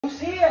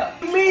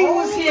here. Me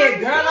was here,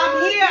 girl.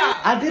 I'm here.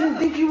 I didn't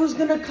think you was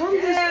gonna come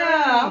this time.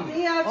 Yeah, I'm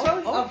here. I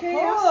told you. Okay,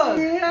 Of course.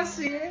 I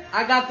see it.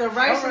 I got the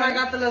rice and I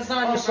got the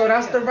lasagna. Oh, so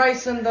that's the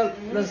rice and the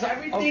lasagna.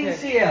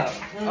 Everything's here.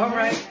 All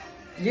right.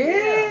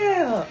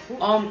 Yeah.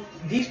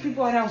 These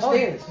people are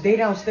downstairs. They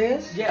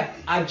downstairs? Yeah,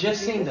 I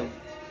just seen them.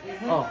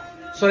 Oh.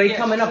 So they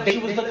coming up. She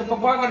was looking for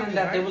burger and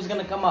that they was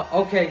gonna come up.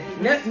 Okay.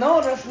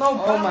 No, that's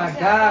no. Oh my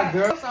God,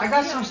 girl. I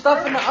got some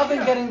stuff in the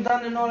oven getting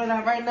done and all of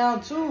that right now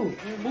too.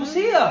 Who's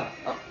here?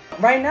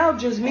 Right now,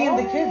 just me and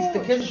the kids.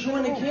 The kids, you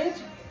and the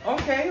kids.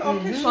 Okay.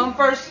 So I'm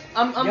first.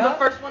 I'm the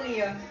first one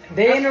here.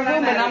 They in the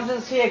room and I'm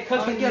just here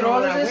cooking. Get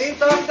all of this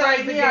stuff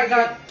right here. I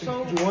got.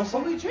 So You want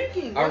some? what we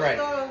drinking? All right.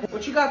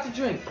 What you got to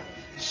drink?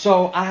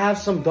 So I have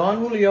some Don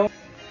Julio.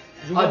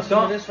 You want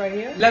some of this right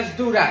here? Let's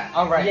do that.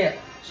 All right. Yeah.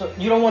 So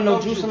you don't want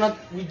no juice or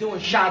nothing? We doing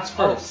shots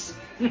first.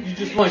 You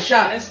just want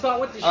shots? Let's start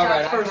with the All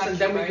shots right, first, and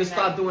then we can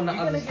start doing the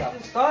other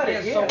stuff.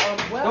 Started. Yeah,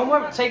 so don't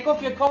worry. Take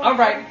off your coat. All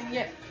right.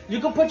 Yeah. You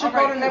can put your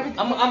coat and everything.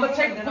 I'm gonna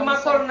put my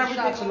coat and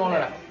everything and all of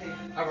that.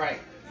 All right.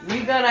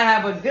 We gonna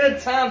have a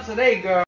good time today, girl.